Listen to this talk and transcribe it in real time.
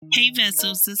Hey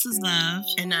Vessels, this is Love.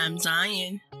 And I'm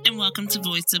Zion. And welcome to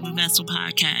Voice of a Vessel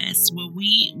podcast, where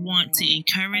we want to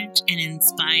encourage and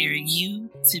inspire you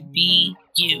to be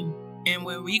you. And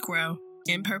where we grow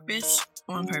in purpose,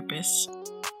 on purpose.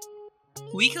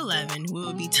 Week 11, we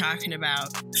will be talking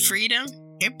about freedom,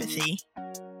 empathy,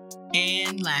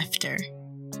 and laughter.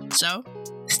 So,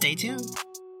 stay tuned.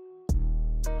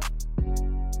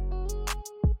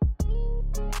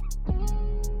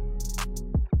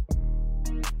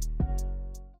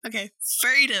 Okay,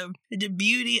 freedom, the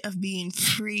beauty of being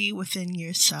free within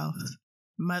yourself.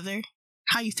 Mother,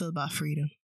 how you feel about freedom?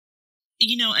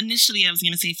 You know, initially I was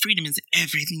going to say freedom is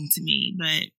everything to me,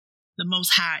 but the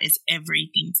Most High is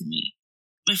everything to me.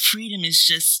 But freedom is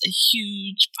just a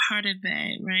huge part of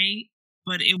that, right?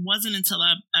 But it wasn't until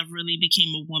I really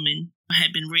became a woman, I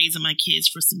had been raising my kids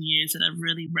for some years, that I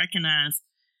really recognized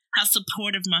how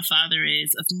supportive my father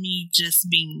is of me just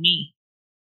being me.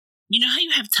 You know how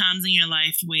you have times in your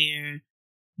life where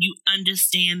you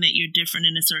understand that you're different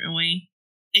in a certain way?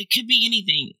 It could be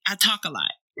anything. I talk a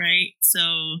lot, right?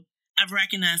 So I've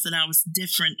recognized that I was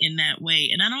different in that way.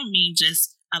 And I don't mean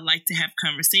just I like to have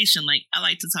conversation. Like, I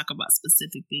like to talk about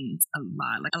specific things a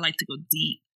lot. Like, I like to go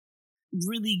deep,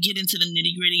 really get into the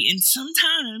nitty gritty. And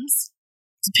sometimes,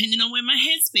 depending on where my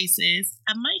headspace is,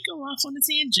 I might go off on a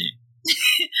tangent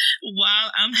while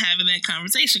I'm having that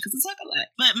conversation, because I talk a lot.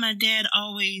 But my dad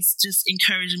always just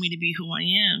encouraged me to be who I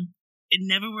am. It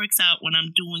never works out when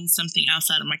I'm doing something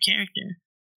outside of my character.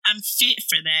 I'm fit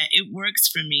for that. It works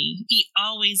for me. He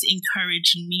always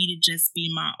encouraged me to just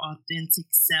be my authentic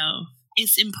self.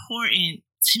 It's important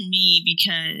to me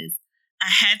because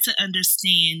I had to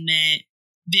understand that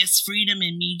there's freedom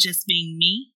in me just being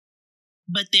me,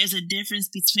 but there's a difference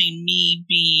between me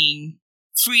being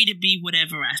free to be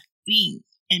whatever I think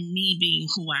and me being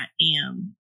who I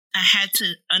am. I had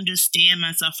to understand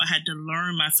myself. I had to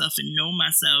learn myself and know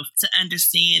myself to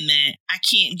understand that I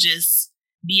can't just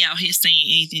be out here saying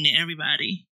anything to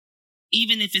everybody.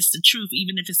 Even if it's the truth,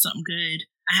 even if it's something good,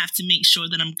 I have to make sure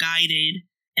that I'm guided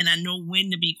and I know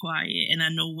when to be quiet and I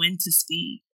know when to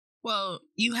speak. Well,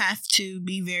 you have to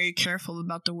be very careful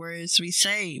about the words we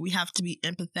say. We have to be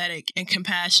empathetic and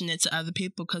compassionate to other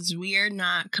people because we are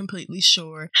not completely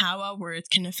sure how our words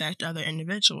can affect other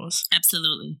individuals.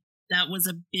 Absolutely. That was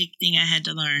a big thing I had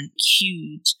to learn.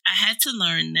 Huge. I had to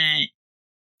learn that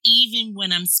even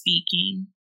when I'm speaking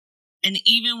and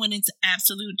even when it's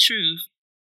absolute truth,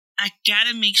 I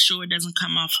gotta make sure it doesn't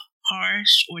come off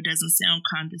harsh or doesn't sound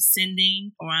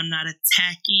condescending, or I'm not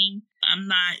attacking. I'm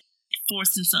not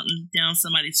forcing something down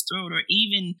somebody's throat, or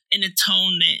even in a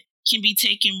tone that can be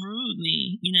taken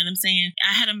rudely. You know what I'm saying?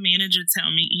 I had a manager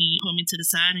tell me, he pulled me to the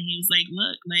side and he was like,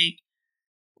 look, like,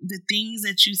 the things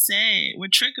that you said were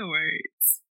trigger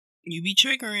words. You be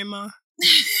triggering, Ma.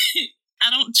 I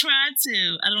don't try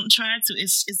to.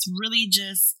 It's really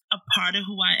just a part of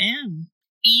who I am.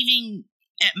 Even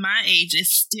at my age,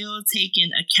 it's still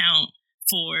taking account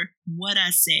for what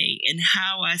I say and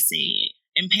how I say it,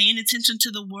 and paying attention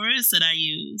to the words that I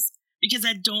use, because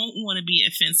I don't want to be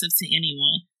offensive to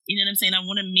anyone. You know what I'm saying? I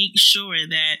want to make sure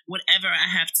that whatever I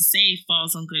have to say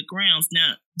falls on good grounds.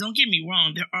 Now, don't get me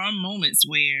wrong. There are moments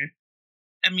where,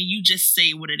 you just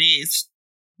say what it is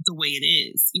the way it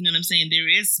is. You know what I'm saying? There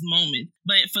is moments.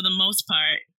 But for the most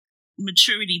part,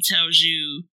 maturity tells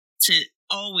you to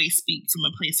always speak from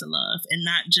a place of love and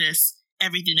not just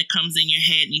everything that comes in your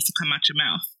head needs to come out your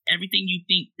mouth. Everything you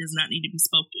think does not need to be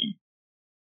spoken.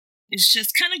 It's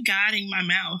just kind of guiding my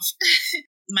mouth,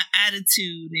 my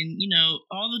attitude, and,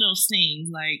 all of those things,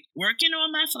 like working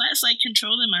on my flashlight,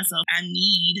 controlling myself. I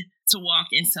need to walk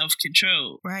in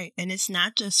self-control. Right. And it's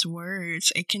not just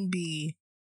words. It can be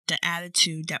the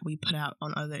attitude that we put out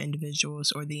on other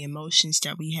individuals or the emotions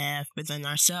that we have within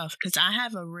ourselves. Because I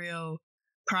have a real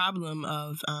problem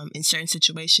of, in certain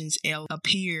situations, it'll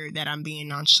appear that I'm being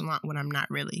nonchalant when I'm not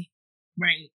really.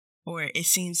 Right. Or it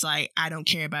seems like I don't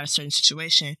care about a certain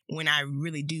situation when I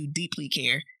really do deeply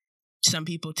care. Some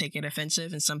people take it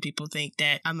offensive and some people think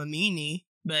that I'm a meanie,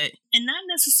 but... And not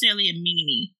necessarily a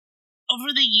meanie.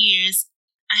 Over the years,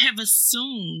 I have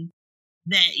assumed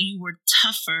that you were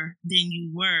tougher than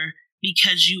you were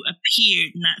because you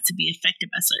appeared not to be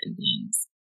affected by certain things.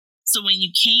 So when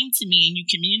you came to me and you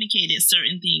communicated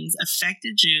certain things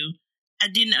affected you, I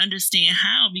didn't understand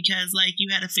how, because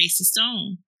you had a face of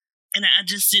stone. And I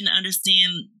just didn't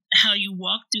understand how you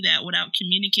walked through that without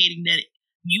communicating that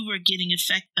you were getting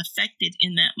affected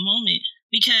in that moment.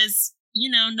 Because,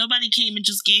 nobody came and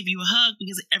just gave you a hug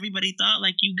because everybody thought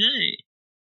you good.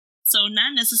 So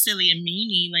not necessarily a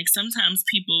meanie. Sometimes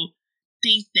people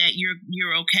think that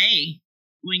you're okay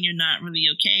when you're not really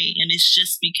okay. And it's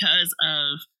just because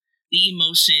of the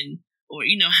emotion or,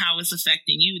 how it's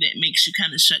affecting you that makes you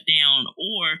kind of shut down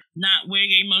or not wear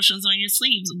your emotions on your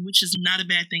sleeves, which is not a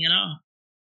bad thing at all.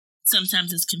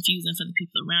 Sometimes it's confusing for the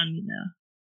people around you, though.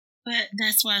 But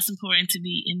that's why it's important to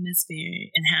be in the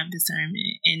spirit and have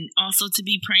discernment, and also to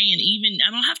be praying. Even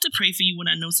I don't have to pray for you when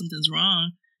I know something's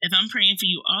wrong. If I'm praying for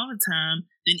you all the time,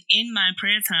 then in my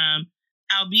prayer time,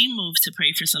 I'll be moved to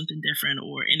pray for something different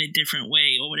or in a different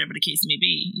way or whatever the case may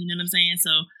be. You know what I'm saying?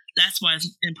 So that's why it's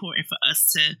important for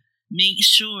us to make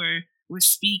sure we're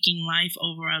speaking life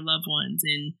over our loved ones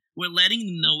and we're letting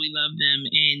them know we love them,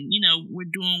 and,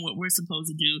 we're doing what we're supposed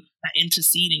to do by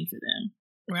interceding for them.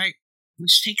 Right.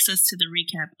 Which takes us to the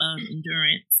recap of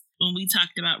endurance. When we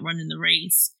talked about running the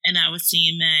race, and I was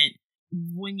saying that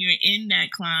when you're in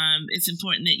that climb, it's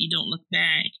important that you don't look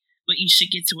back, but you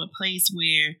should get to a place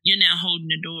where you're now holding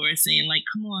the door saying, like,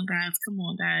 come on,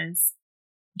 guys.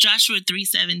 Joshua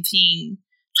 3:17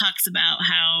 talks about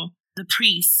how the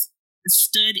priests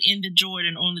stood in the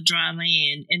Jordan on the dry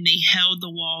land, and they held the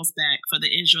walls back for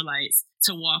the Israelites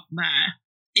to walk by.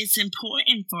 It's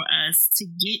important for us to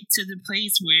get to the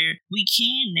place where we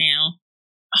can now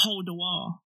hold the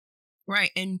wall. Right.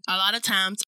 And a lot of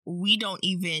times we don't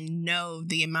even know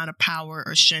the amount of power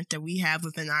or strength that we have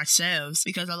within ourselves,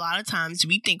 because a lot of times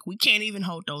we think we can't even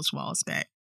hold those walls back,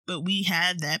 but we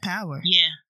have that power.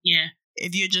 Yeah.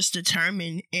 If you're just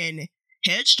determined and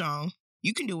headstrong,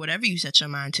 you can do whatever you set your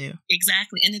mind to.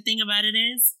 Exactly. And the thing about it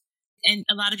is, and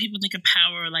a lot of people think of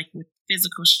power like with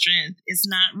physical strength. It's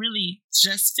not really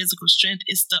just physical strength.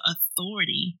 It's the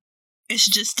authority. It's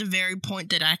just the very point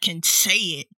that I can say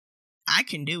it. I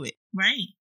can do it. Right.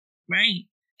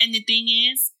 And the thing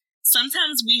is,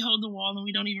 sometimes we hold the wall and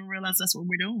we don't even realize that's what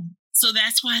we're doing. So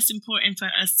that's why it's important for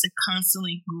us to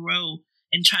constantly grow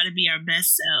and try to be our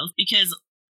best selves, because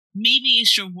maybe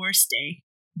it's your worst day,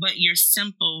 but you're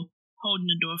simple holding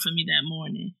the door for me that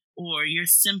morning, or your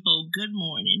simple good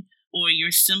morning, or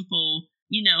your simple,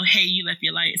 hey, you left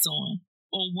your lights on,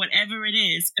 or whatever it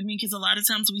is. I mean, because a lot of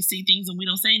times we see things and we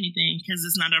don't say anything because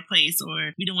it's not our place,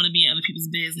 or we don't want to be in other people's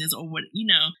business, or what,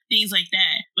 things like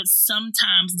that. But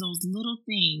sometimes those little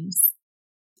things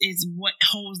is what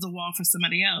holds the wall for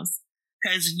somebody else.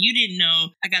 Because you didn't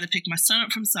know, I got to pick my son up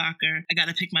from soccer. I got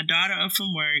to pick my daughter up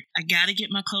from work. I got to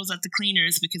get my clothes out the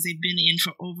cleaners because they've been in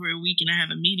for over a week and I have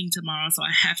a meeting tomorrow. So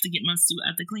I have to get my suit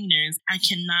out the cleaners. I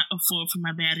cannot afford for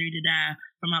my battery to die,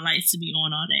 for my lights to be on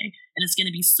all day. And it's going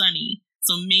to be sunny.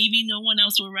 So maybe no one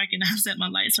else will recognize that my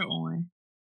lights are on.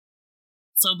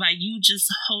 So by you just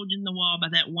holding the wall by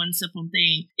that one simple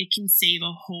thing, it can save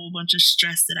a whole bunch of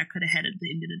stress that I could have had at the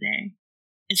end of the day.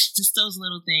 It's just those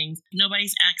little things.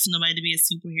 Nobody's asking nobody to be a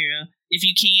superhero. If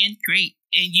you can, great.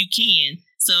 And you can.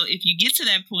 So if you get to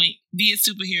that point, be a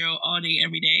superhero all day,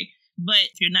 every day. But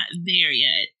if you're not there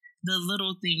yet, the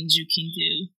little things you can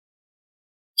do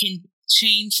can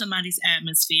change somebody's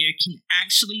atmosphere, can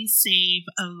actually save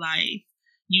a life.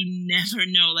 You never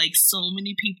know. Like, so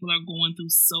many people are going through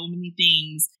so many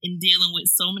things and dealing with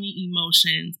so many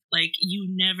emotions. Like, you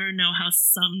never know how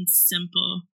something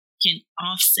simple can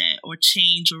offset or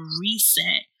change or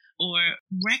reset or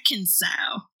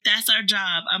reconcile. That's our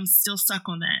job. I'm still stuck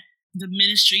on that. The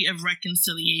ministry of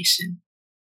reconciliation.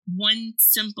 One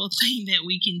simple thing that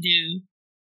we can do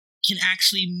can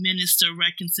actually minister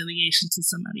reconciliation to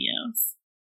somebody else.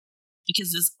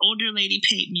 Because this older lady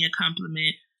paid me a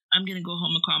compliment. I'm going to go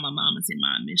home and call my mom and say,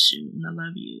 Mom, I miss you and I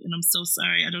love you. And I'm so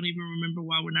sorry. I don't even remember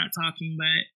why we're not talking,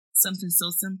 but something so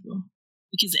simple.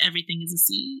 Because everything is a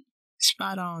seed.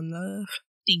 Spot on, love.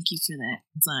 Thank you for that,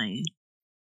 Zion.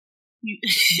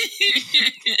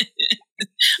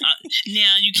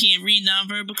 Now you can't read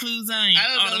nonverbal clues, Zion. I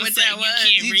don't know what that was.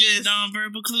 You can't read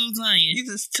nonverbal clues, Zion. You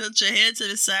just tilt your head to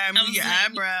the side, move your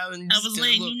eyebrow, and I was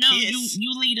letting you know. Kiss.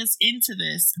 You lead us into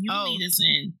this. You lead us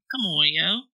in. Come on,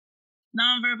 yo.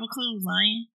 Nonverbal clues,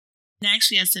 Zion.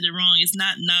 Actually, I said it wrong. It's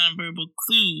not nonverbal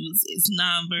clues. It's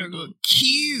nonverbal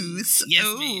cues. Yes,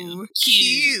 ma'am.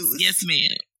 Cues. Yes,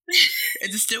 ma'am.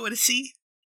 Is it still with a C?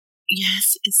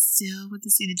 Yes, it's still with a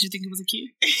C. Did you think it was a Q?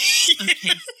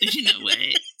 Okay. You know what?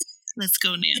 Let's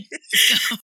go now. Let's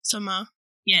go. So, Ma.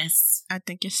 Yes. I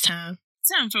think it's time.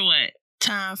 Time for what?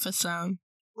 Time for some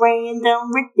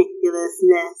random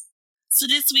ridiculousness. So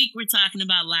this week we're talking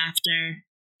about laughter.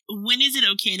 When is it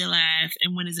okay to laugh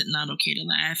and when is it not okay to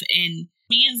laugh? And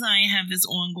me and Zion have this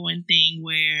ongoing thing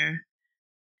where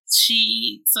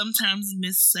she sometimes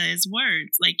missays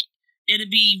words. Like, it'll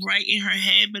be right in her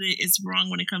head, but it's wrong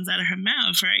when it comes out of her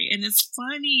mouth, right? And it's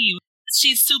funny.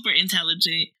 She's super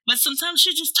intelligent, but sometimes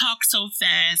she just talks so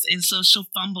fast, and so she'll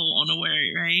fumble on a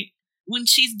word, right? When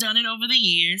she's done it over the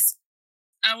years,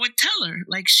 I would tell her,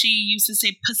 like she used to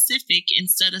say Pacific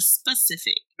instead of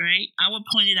specific, right? I would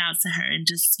point it out to her and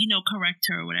just, correct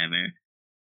her or whatever.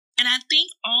 And I think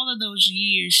all of those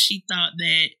years she thought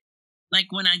that,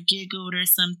 like when I giggled or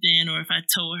something, or if I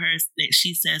told her that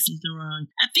she said something wrong,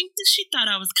 I think that she thought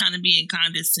I was kind of being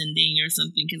condescending or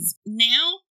something. Because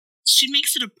now she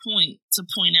makes it a point to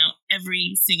point out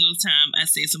every single time I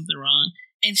say something wrong.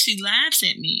 And she laughs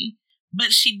at me.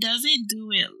 But she doesn't do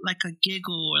it like a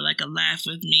giggle or like a laugh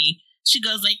with me. She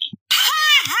goes like, ha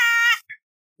ha!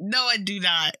 No, I do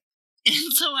not.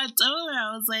 And so I told her,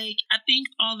 I was like, I think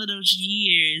all of those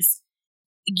years,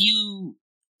 you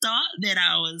thought that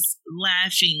I was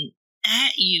laughing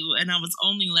at you and I was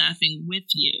only laughing with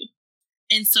you.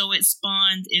 And so it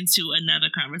spawned into another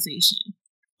conversation.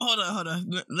 Hold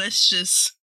on. Let's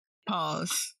just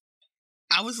pause.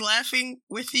 I was laughing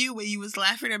with you when you was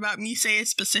laughing about me saying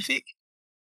specific?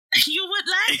 You would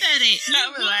laugh at it.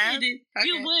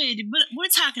 You would. But we're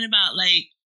talking about like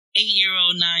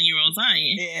 8-year-old, 9-year-olds, aren't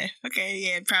you? Yeah. Okay.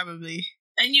 Yeah, probably.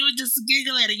 And you would just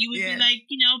giggle at it. You would be like,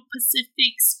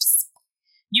 Pacifics.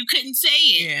 You couldn't say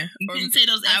it. Yeah. You couldn't say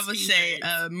those. I would say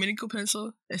medical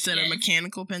pencil instead of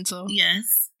mechanical pencil.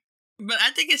 Yes. But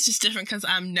I think it's just different because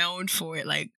I'm known for it.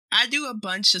 Like, I do a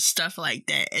bunch of stuff like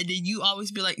that. And then you always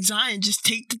be like, Zion, just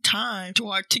take the time to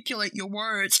articulate your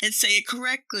words and say it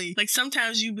correctly. Like,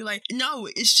 sometimes you be like, no,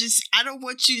 it's just, I don't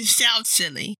want you to sound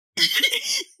silly.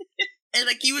 And,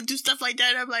 like, you would do stuff like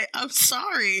that. And I'm like, I'm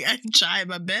sorry. I'm trying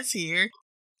my best here.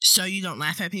 So you don't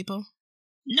laugh at people?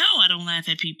 No, I don't laugh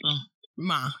at people.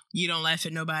 Ma, you don't laugh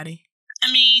at nobody? I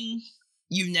mean...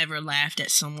 You've never laughed at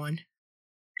someone?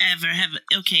 Ever have...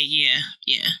 Okay, yeah.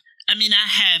 I mean, I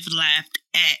have laughed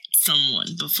at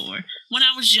someone before. When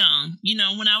I was young,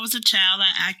 when I was a child,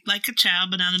 I act like a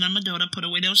child, but now that I'm an adult, I put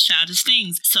away those childish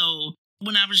things. So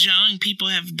when I was young, people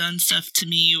have done stuff to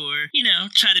me or,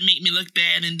 try to make me look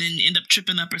bad and then end up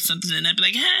tripping up or something. And I'd be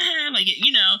like, ha, like,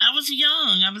 I was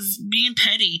young. I was being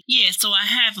petty. Yeah, so I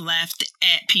have laughed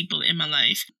at people in my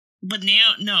life. But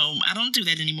now, no, I don't do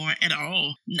that anymore at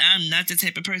all. I'm not the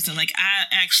type of person. Like, I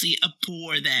actually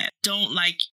abhor that. Don't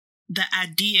like the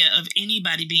idea of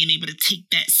anybody being able to take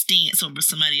that stance over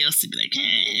somebody else to be like,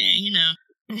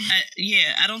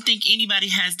 I don't think anybody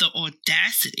has the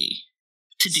audacity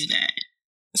to do that.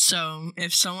 So,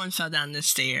 if someone fell down the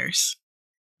stairs,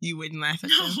 you wouldn't laugh at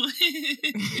them?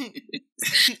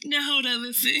 No, hold on,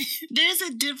 listen. There's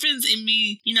a difference in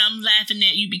me. I'm laughing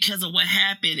at you because of what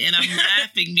happened, and I'm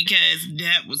laughing because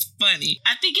that was funny.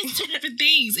 I think it's two different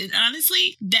things. And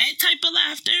honestly, that type of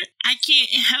laughter, I can't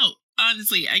help.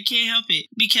 Honestly, I can't help it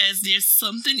because there's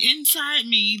something inside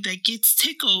me that gets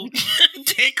tickled.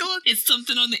 Tickled? It's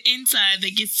something on the inside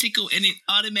that gets tickled and it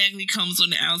automatically comes on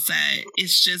the outside.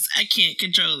 It's just, I can't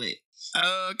control it.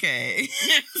 Okay.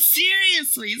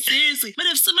 Seriously. But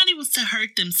if somebody was to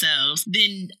hurt themselves,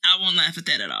 then I won't laugh at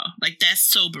that at all. Like, that's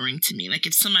sobering to me. Like,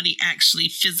 if somebody actually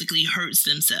physically hurts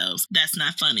themselves, that's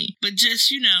not funny. But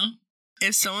just,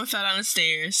 If someone fell down the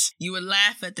stairs, you would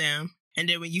laugh at them. And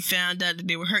then when you found out that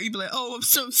they were hurt, you'd be like, oh, I'm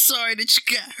so sorry that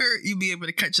you got hurt. You'd be able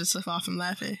to cut yourself off from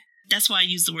laughing. That's why I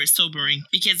use the word sobering.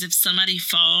 Because if somebody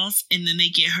falls and then they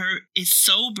get hurt, it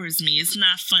sobers me. It's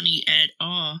not funny at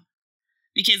all.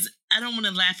 Because I don't want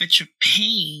to laugh at your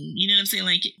pain. You know what I'm saying?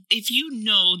 Like, if you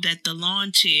know that the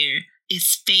lawn chair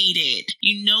is faded,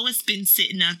 it's been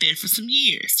sitting out there for some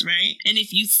years, right? And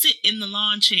if you sit in the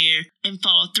lawn chair and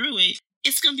fall through it,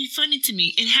 it's going to be funny to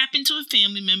me. It happened to a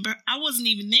family member. I wasn't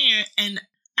even there, and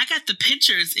I got the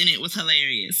pictures, and it was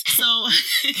hilarious. So,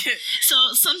 so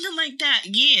something like that,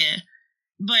 yeah.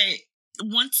 But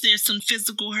once there's some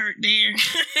physical hurt there,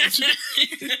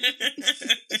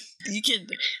 you can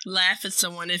laugh at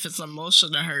someone if it's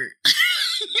emotional hurt.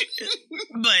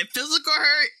 But physical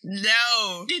hurt,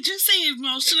 no. Did you say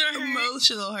emotional hurt?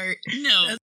 Emotional hurt.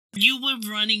 No. You were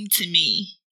running to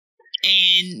me.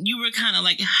 And you were kind of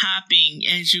like hopping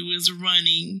as you was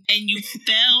running. And you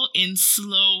fell in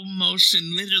slow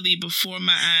motion, literally before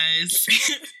my eyes.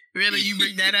 Really? You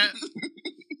bring that up?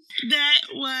 That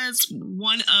was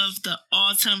one of the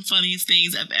all-time funniest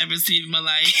things I've ever seen in my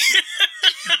life.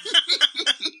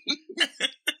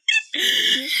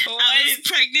 I was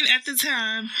pregnant at the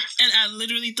time, and I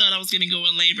literally thought I was going to go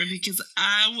in labor because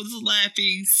I was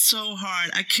laughing so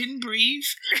hard. I couldn't breathe.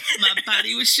 My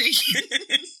body was shaking.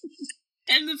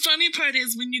 And the funny part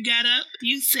is, when you got up,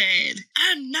 you said,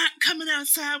 I'm not coming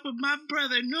outside with my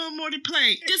brother no more to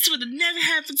play. This would have never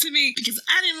happened to me because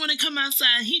I didn't want to come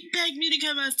outside. He begged me to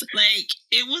come outside. Like,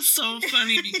 it was so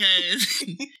funny because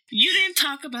you didn't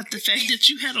talk about the fact that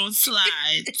you had on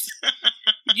slides.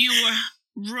 You were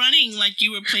running like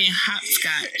you were playing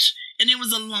hopscotch. and it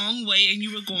was a long way, and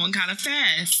you were going kind of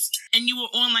fast, and you were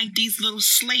on like these little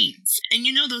slates, and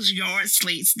you know those yard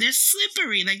slates, they're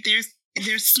slippery, like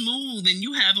they're smooth, and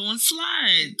you have on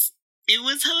slides. It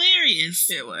was hilarious.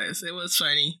 It was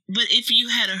funny. But if you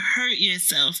had hurt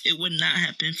yourself, it would not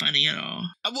have been funny at all.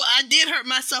 Well, I did hurt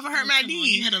myself. I hurt my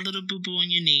knee. You had a little boo-boo on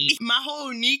your knee. My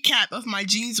whole kneecap of my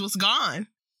jeans was gone.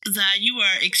 Zai, you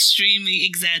are extremely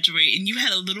exaggerating. You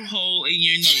had a little hole in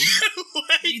your knee.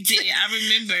 You did. I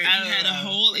remember. You had a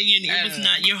hole in your knee. It was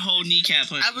not your whole kneecap,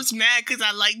 honey. I was mad because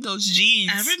I liked those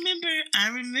jeans. I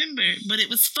remember. But it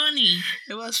was funny.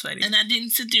 It was funny. And I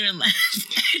didn't sit there and laugh.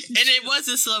 And it was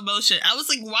in slow motion. I was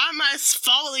like, why am I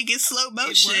falling in slow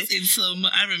motion? It was in slow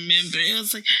motion. I remember. It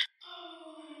was like...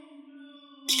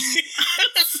 It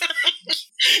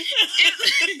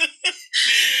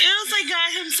was like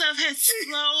God himself had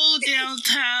slowed down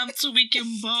time so we can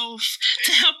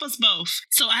to help us both.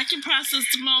 So I can process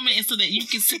the moment and so that you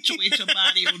can situate your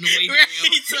body on the way down.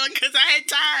 Right, so because I had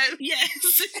time.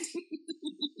 Yes.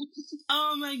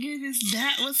 Oh my goodness,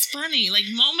 that was funny. Like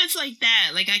moments like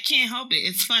that, like I can't help it.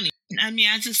 It's funny. I mean,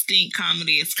 I just think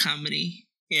comedy is comedy.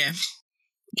 Yeah.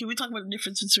 Can we talk about the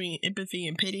difference between empathy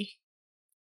and pity?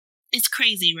 It's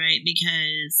crazy, right?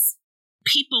 Because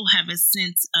people have a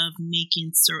sense of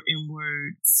making certain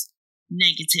words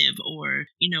negative or,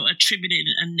 attributed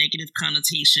a negative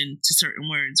connotation to certain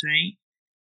words, right?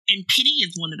 And pity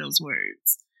is one of those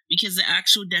words because the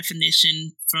actual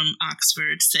definition from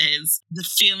Oxford says the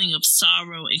feeling of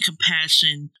sorrow and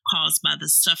compassion caused by the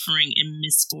suffering and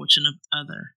misfortune of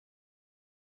other.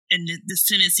 And the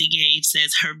sentence he gave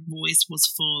says her voice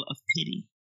was full of pity,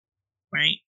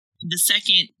 right? The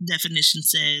second definition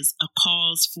says a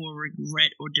cause for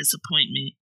regret or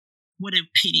disappointment. What a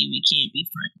pity we can't be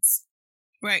friends.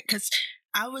 Right, because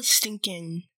I was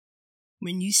thinking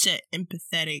when you said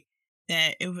empathetic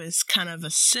that it was kind of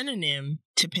a synonym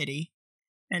to pity.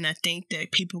 And I think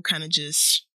that people kind of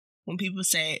just, when people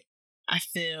say, I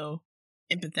feel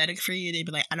empathetic for you, they'd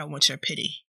be like, I don't want your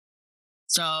pity.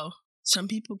 So some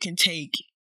people can take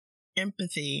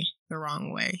empathy the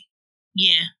wrong way.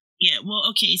 Yeah. Well,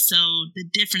 okay. So the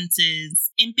difference is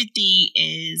empathy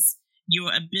is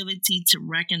your ability to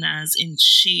recognize and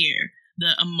share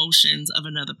the emotions of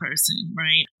another person,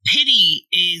 right? Pity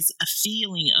is a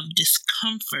feeling of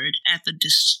discomfort at the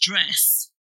distress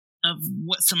of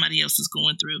what somebody else is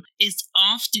going through. It's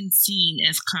often seen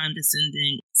as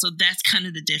condescending. So that's kind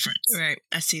of the difference. Right.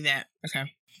 I see that.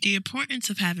 Okay. The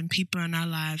importance of having people in our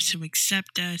lives who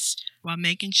accept us while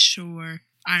making sure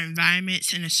our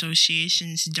environments and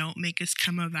associations don't make us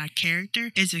come of our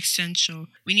character is essential.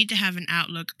 We need to have an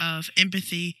outlook of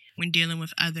empathy when dealing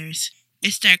with others.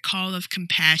 It's that call of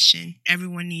compassion.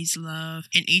 Everyone needs love,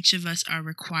 and each of us are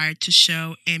required to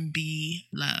show and be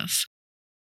love.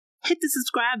 Hit the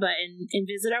subscribe button and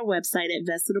visit our website at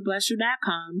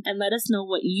vesseltoblessyou.com and let us know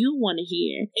what you want to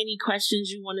hear. Any questions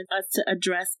you wanted us to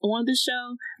address on the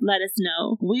show, let us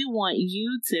know. We want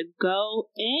you to go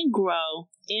and grow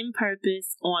in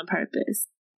purpose, on purpose.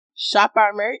 Shop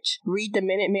our merch, read the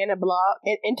Minute Manna blog,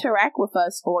 and interact with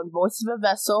us on Voice of a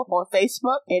Vessel on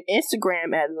Facebook and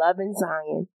Instagram at Love and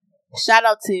Zion. Shout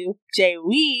out to Jay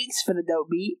Weeks for the dope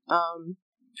beat.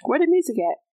 Where the music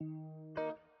at?